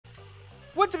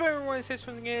What's up everyone, it's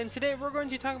ACESAMA again. Today we're going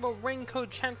to talk about Raincoat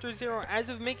Chapter 0. As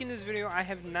of making this video, I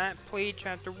have not played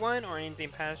Chapter 1 or anything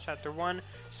past Chapter 1.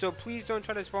 So please don't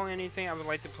try to spoil anything. I would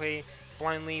like to play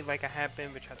blindly like I have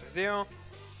been with Chapter 0.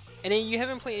 And then you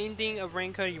haven't played anything of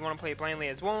Raincoat, you want to play it blindly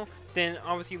as well, then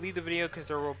obviously leave the video because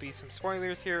there will be some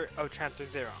spoilers here of Chapter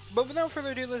 0. But without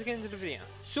further ado, let's get into the video.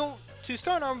 So, to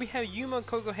start off, we have Yuma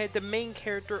Kokohead, the main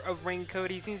character of Raincoat.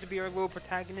 He seems to be our little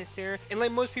protagonist here. And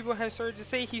like most people have started to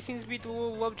say, he seems to be the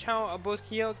little love child of both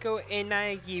Kyoko and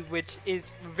Naegi, which is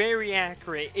very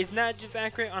accurate. It's not just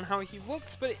accurate on how he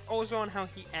looks, but also on how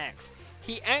he acts.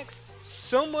 He acts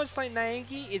so much like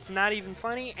Naegi, it's not even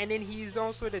funny, and then he's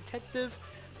also a detective.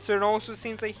 So it also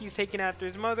seems like he's taken after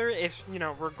his mother, if, you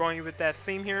know, we're going with that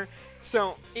theme here.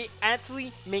 So it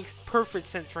actually makes perfect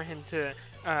sense for him to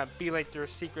be like their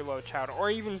secret love child, or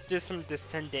even just some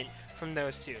descendant from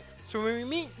those two. So when we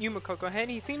meet Yuma Kokohead,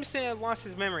 he seems to have lost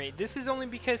his memory. This is only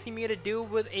because he made a deal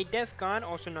with a death god,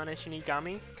 also known as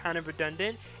Shinigami, kind of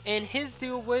redundant. And his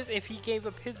deal was if he gave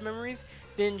up his memories,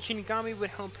 then Shinigami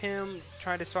would help him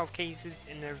try to solve cases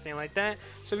and everything like that.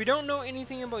 So we don't know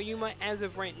anything about Yuma as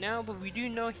of right now, but we do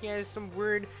know he has some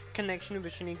weird connection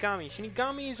with Shinigami.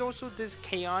 Shinigami is also this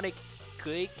chaotic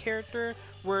good character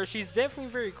where she's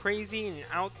definitely very crazy and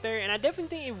out there, and I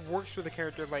definitely think it works with a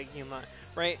character like Yuma,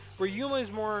 right? Where Yuma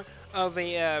is more of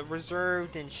a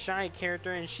reserved and shy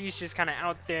character, and she's just kind of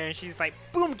out there, and she's like,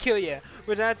 boom, kill ya,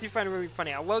 which I actually find really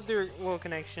funny. I love their little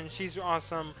connection. She's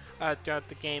awesome throughout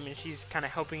the game, and she's kind of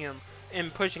helping him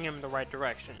and pushing him in the right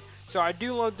direction. So I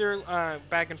do love their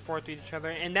back and forth with each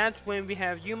other, and that's when we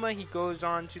have Yuma. He goes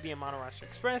on to the Amaterasu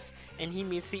Express, and he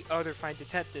meets the other 5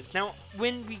 detectives. Now,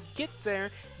 when we get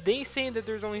there, they say that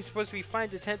there's only supposed to be 5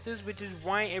 detectives, which is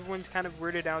why everyone's kind of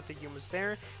weirded out that Yuma's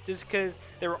there, just because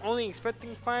they were only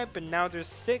expecting 5, but now there's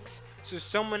 6, so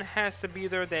someone has to be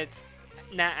there that's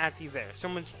not actually there.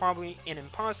 Someone's probably an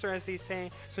imposter, as they say.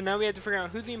 So now we have to figure out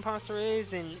who the imposter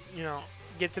is and, you know,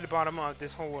 get to the bottom of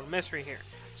this whole little mystery here.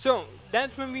 So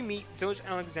that's when we meet Zilch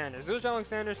Alexander. Zilch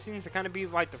Alexander seems to kind of be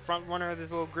like the front runner of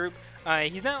this little group.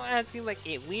 He's not actually like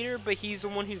a leader, but he's the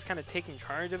one who's kind of taking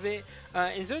charge of it.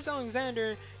 And Zilch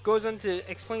Alexander goes on to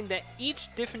explain that each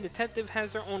different detective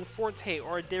has their own forte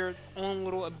or their own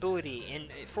little ability. And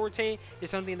forte is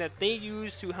something that they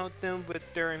use to help them with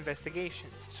their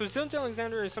investigations. So Zilch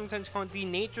Alexander is sometimes called the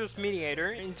nature's mediator,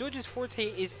 and Zilch's forte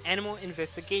is animal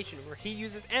investigation, where he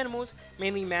uses animals,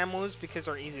 mainly mammals because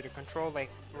they're easy to control, like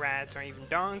rats or even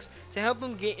dogs, to help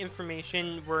him get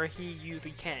information where he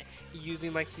usually can't. He usually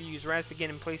likes to use rats to get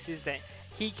in places that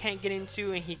he can't get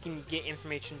into, and he can get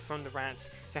information from the rats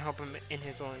to help him in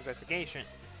his own investigation.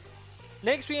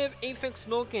 Next we have Aphex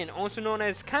Milken, also known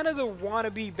as kind of the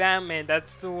wannabe Batman.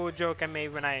 That's the little joke I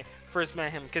made when I first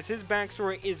met him, because his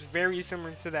backstory is very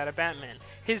similar to that of Batman.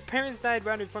 His parents died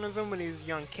right in front of him when he was a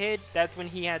young kid. That's when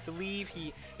he had to leave.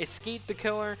 He escaped the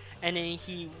killer, and then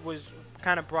he was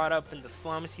kind of brought up in the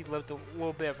slums. He lived a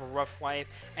little bit of a rough life,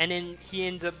 and then he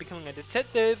ends up becoming a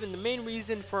detective, and the main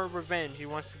reason for revenge. He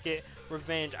wants to get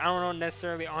revenge. I don't know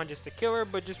necessarily on just the killer,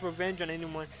 but just revenge on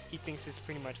anyone he thinks is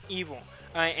pretty much evil.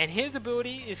 And his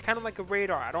ability is kind of like a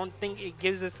radar. I don't think it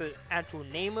gives us an actual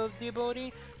name of the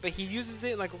ability, but he uses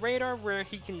it like a radar where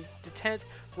he can detect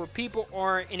where people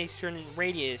are in a certain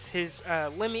radius. His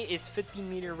limit is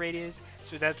 50-meter radius,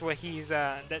 so that's what he's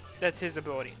that's his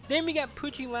ability. Then we got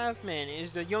Poochie Laughman.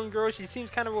 Is the young girl. She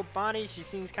seems kind of robotic. She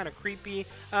seems kind of creepy,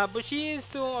 but she is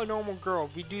still a normal girl.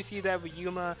 We do see that with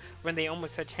Yuma when they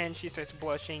almost touch hands. She starts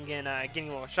blushing and getting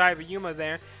a little shy with Yuma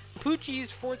there. Poochie's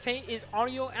forte is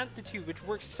audio aptitude, which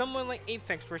works somewhat like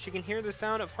Aphex, where she can hear the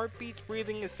sound of heartbeats,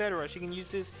 breathing, etc. She can use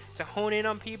this to hone in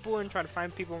on people and try to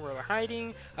find people where they're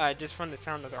hiding, just from the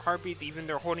sound of their heartbeats. Even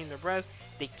they're holding their breath,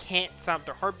 they can't stop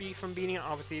their heartbeat from beating,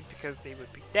 obviously, because they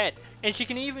would be dead. And she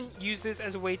can even use this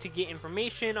as a way to get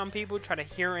information on people, try to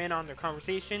hear in on their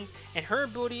conversations. And her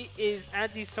ability is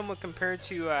actually somewhat compared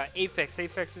to Aphex.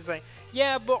 Aphex is like,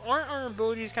 yeah, but aren't our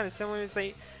abilities kind of similar? It's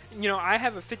like, you know, I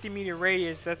have a 50-meter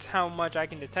radius, that's how much I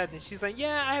can detect. And she's like,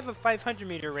 yeah, I have a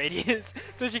 500-meter radius.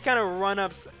 So she kind of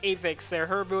run-ups Aphex there.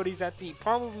 Her ability is actually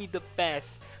probably the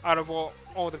best out of all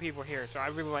the people here. So I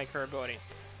really like her ability.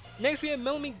 Next we have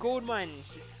Melanie Goldmine.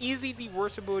 Easily the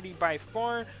worst ability by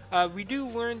far. We do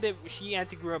learn that she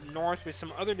actually grew up north with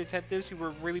some other detectives who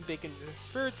were really big into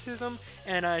spiritism.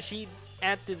 And she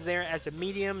acted there as a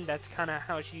medium. That's kind of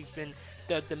how she's been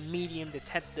the medium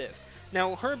detective.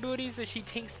 Now, her ability is that she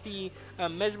takes the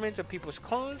measurements of people's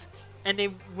clothes, and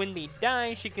then when they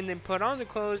die, she can then put on the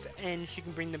clothes and she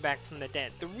can bring them back from the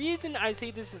dead. The reason I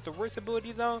say this is the worst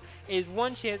ability though is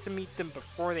one, she has to meet them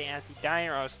before they actually die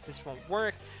or else this won't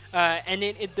work. And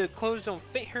then if the clothes don't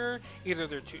fit her, either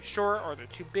they're too short or they're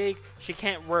too big, she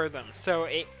can't wear them. So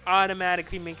it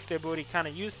automatically makes the ability kind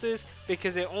of useless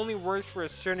because it only works for a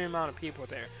certain amount of people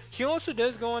there. She also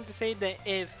does go on to say that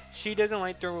if she doesn't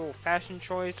like their little fashion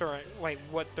choice or like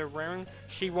what they're wearing,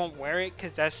 she won't wear it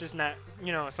because that's just not,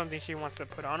 you know, something she wants to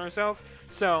put on herself.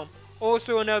 So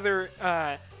also another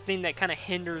thing that kind of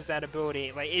hinders that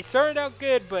ability. Like it started out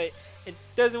good, but it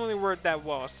doesn't really work that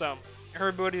well. So her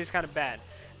ability is kind of bad.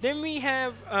 Then we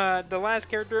have the last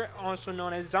character, also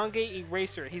known as Zange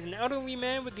Eraser. He's an elderly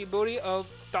man with the ability of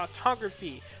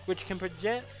photography, which can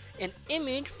project an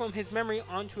image from his memory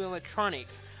onto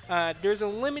electronics. There's a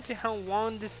limit to how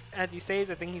long this actually stays.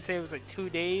 I think he said it was like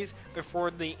 2 days before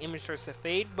the image starts to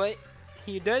fade, but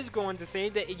he does go on to say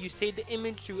that if you save the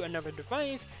image to another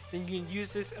device, then you can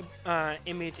use this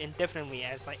image indefinitely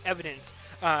as like evidence,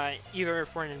 either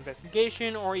for an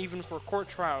investigation or even for court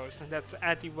trials. And that's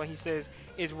actually what he says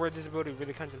is where this ability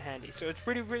really comes in handy. So it's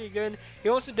pretty good. He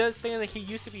also does say that he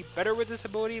used to be better with this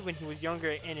ability when he was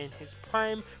younger and in his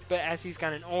prime, but as he's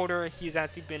gotten older, he's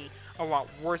actually been a lot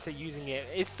worse at using it.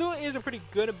 It still is a pretty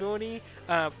good ability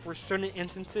for certain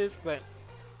instances, but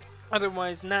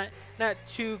otherwise not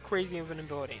too crazy of an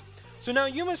ability. So now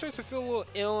Yuma starts to feel a little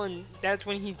ill, and that's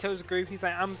when he tells the group, he's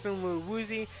like, I'm feeling a little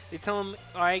woozy. They tell him,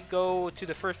 alright, go to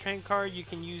the first train car, you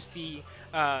can use the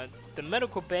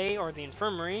medical bay or the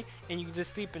infirmary, and you can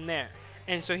just sleep in there.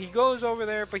 And so he goes over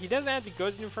there, but he doesn't actually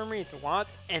go to the infirmary, it's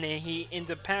locked, and then he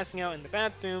ends up passing out in the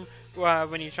bathroom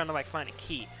when he's trying to like find a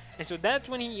key. And so that's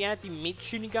when he actually meets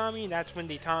Shinigami. That's when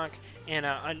they talk and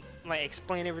like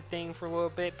explain everything for a little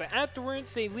bit. But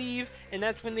afterwards they leave, and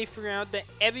that's when they figure out that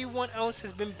everyone else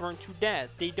has been burnt to death.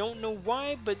 They don't know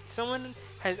why, but someone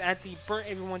has actually burnt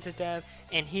everyone to death,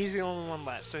 and he's the only one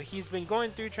left. So he's been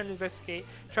going through trying to investigate,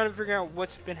 trying to figure out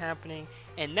what's been happening.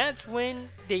 And that's when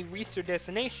they reach their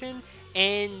destination,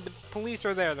 and the police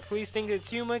are there. The police think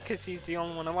it's Yuma because he's the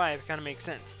only one alive. It kind of makes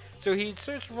sense. So he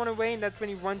starts to run away, and that's when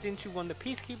he runs into one of the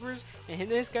peacekeepers,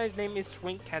 and this guy's name is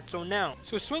Swink Katsunao.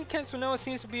 So Swink Katsunao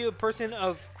seems to be a person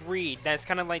of greed. That's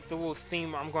kind of like the little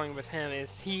theme I'm going with him, is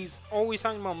he's always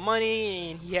talking about money,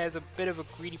 and he has a bit of a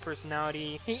greedy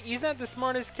personality. He's not the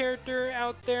smartest character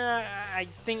out there. I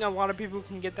think a lot of people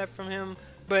can get that from him.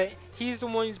 But he's the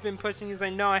one who's been pushing. He's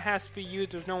like, no, it has to be you.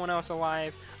 There's no one else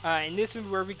alive. And this is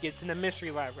where we get to the Mystery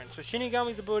Labyrinth. So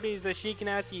Shinigami's ability is that she can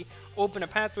actually open a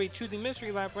pathway to the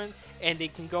Mystery Labyrinth, and they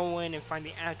can go in and find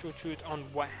the actual truth on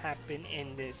what happened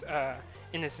in this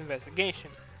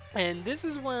investigation. And this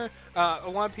is where a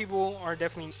lot of people are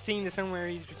definitely seeing the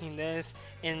similarities between this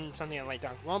and something like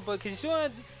Danganronpa, because you still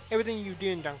have everything you do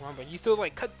in Danganronpa. You still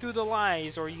like cut through the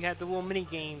lies, or you have the little mini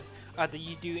games that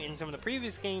you do in some of the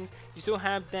previous games. You still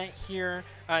have that here.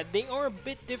 They are a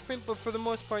bit different, but for the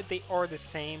most part they are the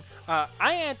same.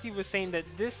 I actually was saying that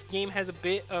this game has a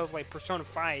bit of like Persona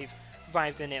 5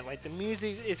 vibes in it. Like the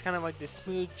music is kind of like this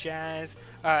smooth jazz,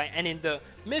 and in the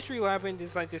Mystery Labyrinth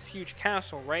is like this huge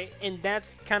castle, right? And that's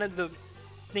kind of the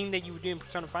thing that you would do in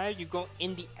Persona 5. You go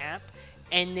in the app,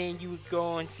 and then you would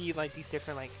go and see like these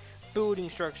different like building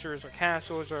structures or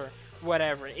castles or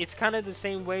whatever. It's kind of the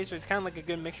same way, so it's kind of like a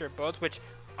good mixture of both, which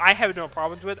I have no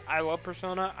problems with. I love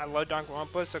Persona, I love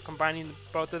Danganronpa, so combining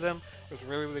both of them was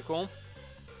really cool.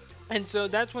 And so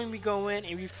that's when we go in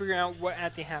and we figure out what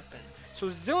actually happened. So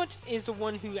Zilch is the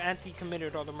one who actually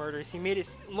committed all the murders. He made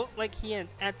it look like he had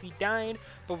actually died,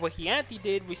 but what he actually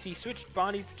did was he switched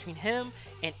bodies between him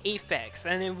and Aphex.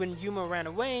 And then when Yuma ran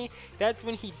away, that's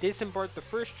when he disembarked the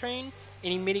first train,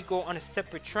 and he made it go on a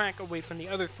separate track away from the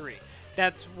other three.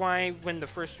 That's why when the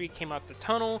first three came out the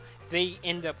tunnel, they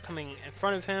end up coming in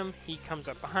front of him. He comes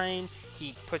up behind,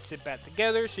 he puts it back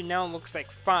together, so now it looks like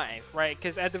 5, right?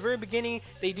 Because at the very beginning,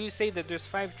 they do say that there's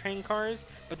 5 train cars,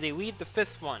 but they leave the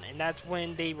 5th one, and that's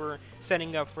when they were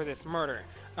setting up for this murder.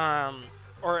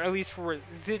 Or at least for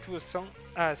Zilch was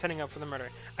setting up for the murder.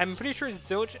 I'm pretty sure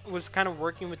Zilch was kind of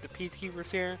working with the peacekeepers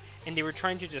here, and they were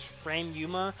trying to just frame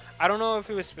Yuma. I don't know if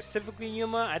it was specifically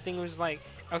Yuma. I think it was like,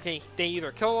 okay, they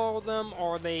either kill all of them,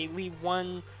 or they leave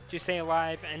one to stay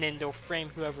alive, and then they'll frame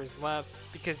whoever's left,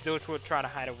 because Zilch will try to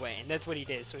hide away, and that's what he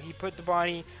did. So he put the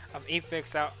body of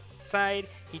Aphex outside.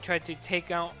 He tried to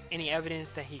take out any evidence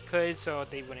that he could so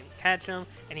they wouldn't catch him,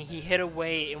 and he hid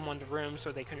away in one of the rooms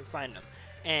so they couldn't find him.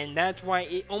 And that's why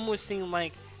it almost seemed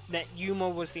like that Yuma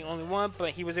was the only one,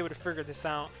 but he was able to figure this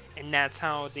out, and that's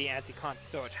how they actually caught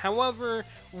Zilch. However,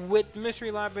 with the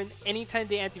Mystery Labyrinth, anytime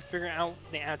they actually figure out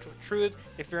the actual truth,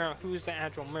 they figure out who's the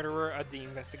actual murderer of the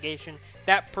investigation,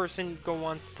 that person goes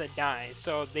on to die,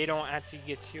 so they don't actually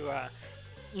get to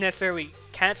necessarily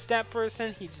catch that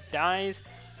person. He just dies.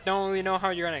 Don't really know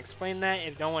how you're gonna explain that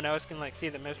if no one else can like see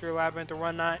the Mystery Labyrinth or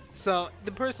whatnot. So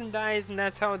the person dies, and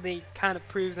that's how they kind of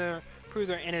prove their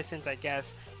innocence, I guess.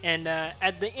 And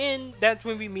at the end, that's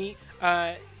when we meet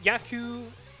Yakuo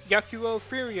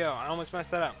Furio. I almost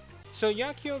messed that up. So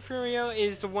Yakuo Furio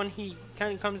is the one, he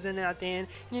kind of comes in at the end,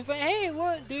 and he's like, hey,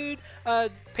 what, dude,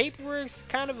 Paperwork's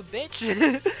kind of a bitch.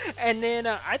 And then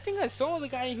I think I saw the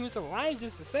guy who was alive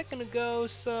just a second ago,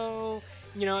 so,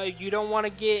 you know, if you don't want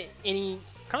to get any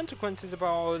consequences about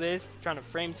all of this, trying to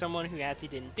frame someone who actually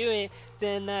didn't do it,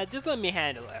 then just let me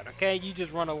handle it, okay? You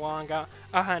just run along,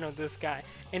 I'll handle this guy.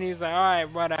 And he's like,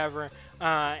 alright, whatever.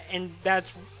 And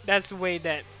that's the way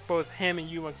that both him and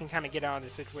Yuma can kind of get out of the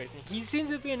situation. He seems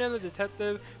to be another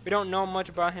detective. We don't know much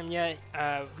about him yet.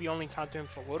 We only talked to him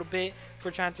for a little bit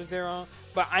for Chapter 0.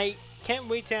 But I can't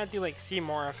wait to actually like see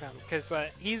more of him, because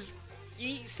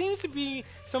he seems to be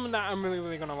someone that I'm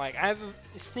really going to like. I have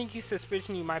a sneaky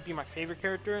suspicion he might be my favorite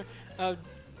character of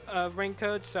Rank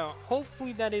Code, so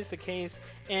hopefully that is the case.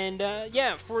 And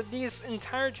yeah, for this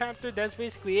entire chapter, that's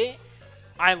basically it.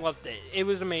 I loved it. It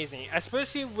was amazing,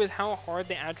 especially with how hard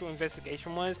the actual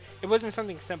investigation was. It wasn't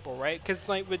something simple, right? Because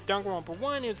like with Danganronpa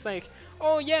 1, it's like,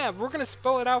 oh yeah, we're gonna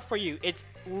spell it out for you. It's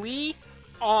Lee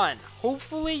on.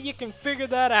 Hopefully you can figure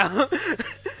that out.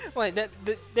 Like that,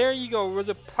 there you go. We're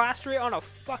gonna plaster it on a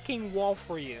fucking wall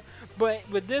for you. But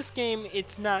with this game,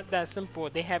 it's not that simple.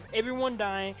 They have everyone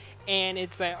die, and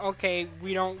it's like, okay,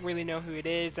 we don't really know who it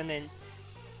is, and then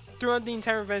throughout the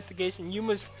entire investigation,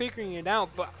 Yuma's figuring it out,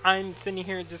 but I'm sitting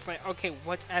here just like, okay,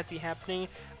 what's actually happening?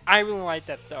 I really like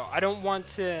that though. I don't want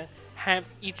to have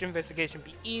each investigation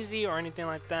be easy or anything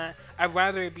like that. I'd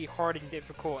rather it be hard and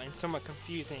difficult and somewhat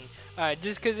confusing,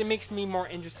 just because it makes me more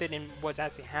interested in what's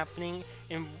actually happening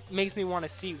and makes me want to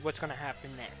see what's going to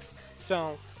happen next.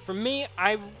 So for me,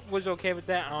 I was okay with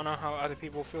that. I don't know how other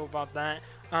people feel about that.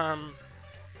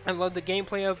 I love the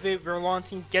gameplay of it. We're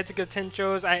launching Getsuga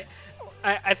Tenchos.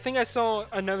 I think I saw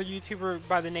another YouTuber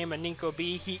by the name of Ninko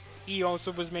B. He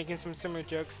also was making some similar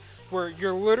jokes where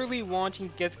you're literally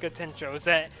launching Getsuga Tenchos,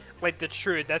 that like the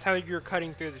truth. That's how you're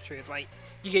cutting through the truth. Like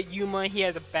you get Yuma, he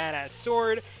has a badass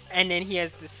sword, and then he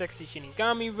has the sexy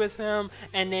Shinigami with him,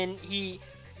 and then he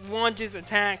launches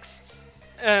attacks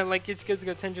like it's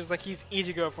Getsuga Tenchos, like he's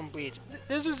Ichigo from Bleach.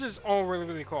 This was just all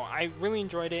really cool. I really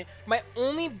enjoyed it. My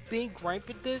only big gripe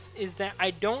with this is that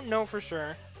I don't know for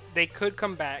sure. They could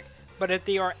come back. But if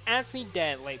they are actually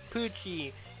dead, like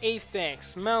Pucci,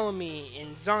 Aphex, Melanie,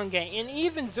 and Zange, and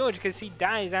even Zilch, because he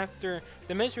dies after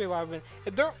the Mystery Labyrinth,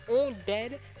 if they're all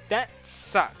dead, that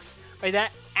sucks. Like,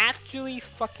 that actually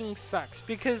fucking sucks.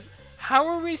 Because how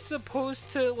are we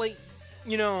supposed to, like,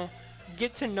 you know,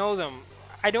 get to know them?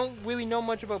 I don't really know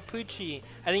much about Pucci.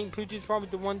 I think Pucci's probably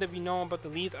the one that we know about the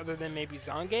least, other than maybe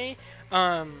Zange.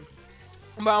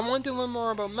 But I wanted to learn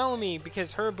more about Melanie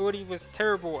because her ability was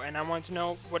terrible, and I wanted to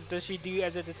know what does she do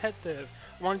as a detective.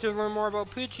 I wanted to learn more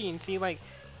about Pucci and see, like,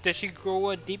 does she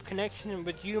grow a deep connection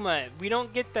with Yuma? We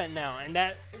don't get that now, and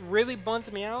that really bums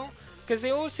me out because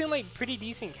they all seem like pretty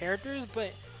decent characters,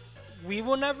 but we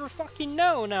will never fucking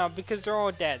know now because they're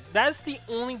all dead. That's the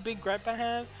only big gripe I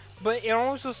have. But it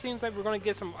also seems like we're going to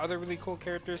get some other really cool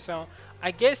characters, so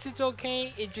I guess it's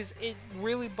okay. It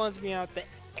really bums me out that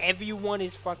everyone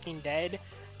is fucking dead,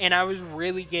 and I was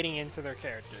really getting into their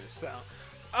characters. So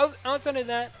outside of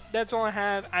that, that's all I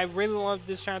have. I really love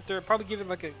this chapter. I'll probably give it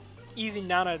like a easy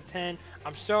 9 out of 10.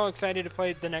 I'm so excited to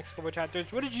play the next couple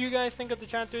chapters. What did you guys think of the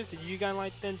chapters? Did you guys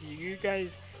like them? Did you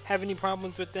guys have any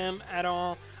problems with them at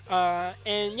all?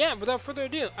 And yeah, without further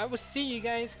ado, I will see you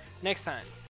guys next time.